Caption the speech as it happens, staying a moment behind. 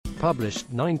published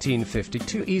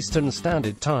 1952 Eastern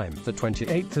Standard Time, the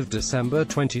 28th of December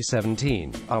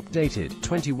 2017, updated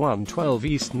 21:12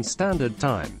 Eastern Standard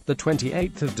Time, the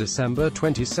 28th of December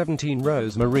 2017.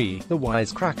 Rose Marie, the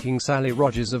wisecracking Sally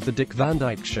Rogers of the Dick Van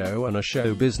Dyke Show, and a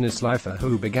show business lifer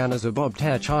who began as a bobbed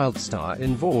hair child star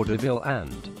in vaudeville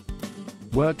and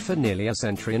worked for nearly a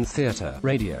century in theater,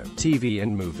 radio, TV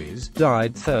and movies,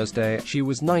 died Thursday. She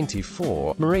was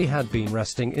 94. Marie had been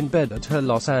resting in bed at her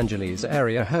Los Angeles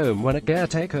area home when a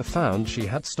caretaker found she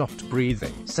had stopped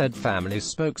breathing, said family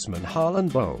spokesman Harlan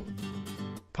Bowl.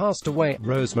 Passed away.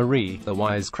 Rose Marie, the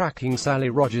wisecracking Sally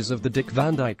Rogers of the Dick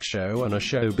Van Dyke Show, and a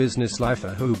show business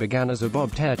lifer who began as a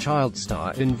bobbed hair child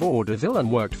star in vaudeville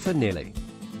and worked for nearly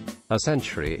a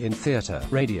century in theater,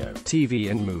 radio,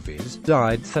 TV and movies,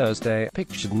 died Thursday.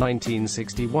 Pictured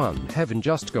 1961, Heaven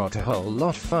Just Got a Whole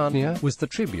Lot Funnier, was the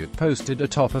tribute posted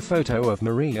atop a photo of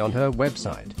Marie on her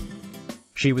website.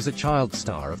 She was a child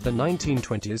star of the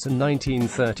 1920s and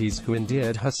 1930s who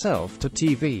endeared herself to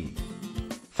TV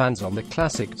fans on the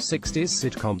classic 60s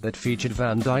sitcom that featured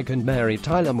Van Dyke and Mary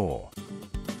Tyler Moore.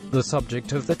 The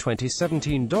subject of the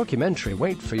 2017 documentary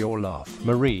Wait for Your Laugh,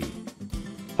 Marie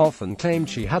often claimed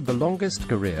she had the longest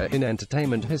career in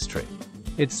entertainment history.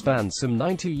 It spanned some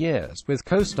 90 years, with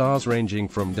co-stars ranging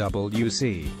from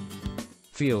W.C.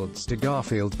 Fields to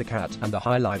Garfield the Cat, and the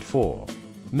highlight for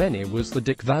many was the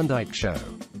Dick Van Dyke Show.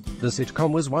 The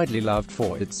sitcom was widely loved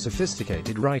for its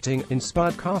sophisticated writing,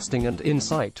 inspired casting and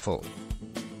insightful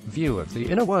view of the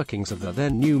inner workings of the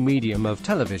then-new medium of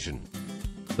television.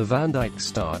 The Van Dyke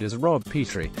starred as Rob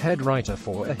Petrie, head writer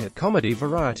for a hit comedy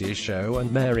variety show,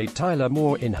 and Mary Tyler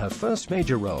Moore, in her first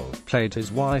major role, played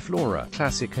his wife Laura.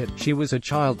 Classic hit. She was a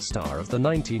child star of the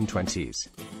 1920s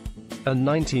and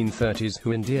 1930s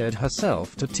who endeared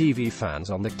herself to TV fans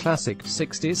on the classic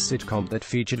 60s sitcom that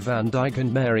featured Van Dyke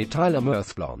and Mary Tyler Moore.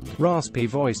 Blonde,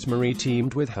 raspy-voiced Marie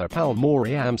teamed with her pal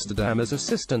Maury Amsterdam as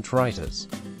assistant writers.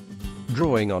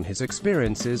 Drawing on his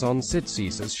experiences on Sid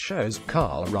Caesar's shows,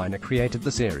 Carl Reiner created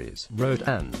the series, wrote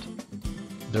and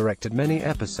directed many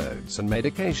episodes, and made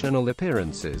occasional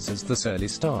appearances as the surly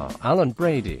star, Alan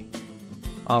Brady.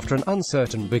 After an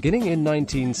uncertain beginning in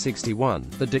 1961,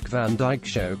 the Dick Van Dyke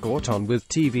Show caught on with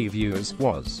TV viewers,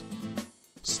 was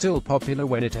still popular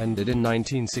when it ended in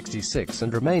 1966,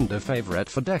 and remained a favorite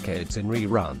for decades in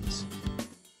reruns.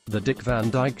 The Dick Van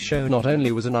Dyke Show not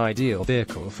only was an ideal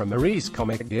vehicle for Marie's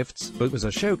comic gifts, but was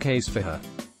a showcase for her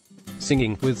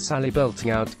singing, with Sally belting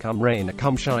out Come Rain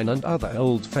Come Shine and other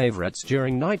old favorites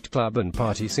during nightclub and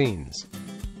party scenes.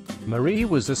 Marie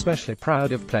was especially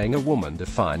proud of playing a woman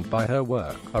defined by her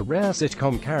work, a rare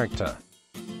sitcom character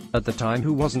at the time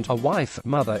who wasn't a wife,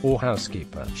 mother, or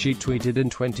housekeeper, she tweeted in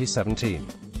 2017.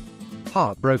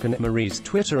 Heartbroken, Marie's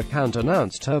Twitter account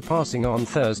announced her passing on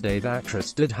Thursday. The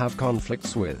actress did have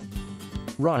conflicts with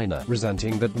Reiner,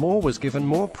 resenting that Moore was given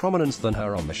more prominence than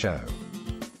her on the show.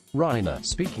 Reiner,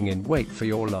 speaking in Wait for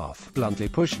Your Laugh, bluntly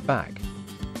pushed back.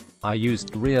 "I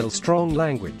used real strong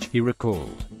language," he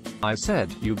recalled. "I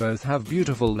said, you both have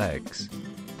beautiful legs.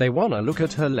 They wanna look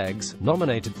at her legs."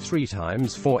 Nominated 3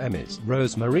 times for Emmys,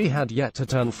 Rose Marie had yet to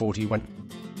turn 40 when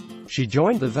she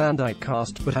joined the Van Dyke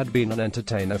cast, but had been an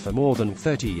entertainer for more than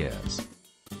 30 years.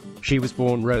 She was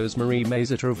born Rose Marie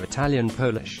Mazur of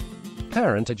Italian-Polish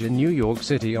parentage in New York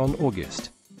City on August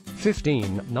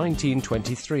 15,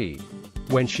 1923.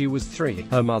 When she was 3,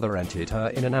 her mother entered her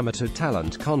in an amateur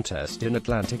talent contest in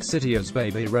Atlantic City as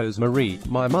baby Rose Marie.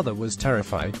 "My mother was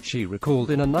terrified," she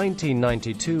recalled in a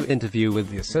 1992 interview with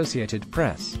the Associated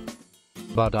Press.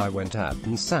 "But I went out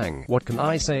and sang What Can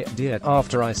I Say, Dear,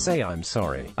 After I Say I'm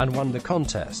Sorry, and won the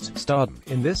contest." Starred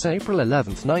in this April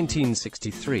 11,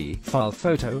 1963, file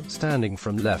photo, standing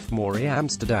from left Maury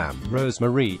Amsterdam, Rose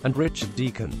Marie, and Richard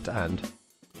Deacon, and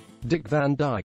Dick Van Dyke.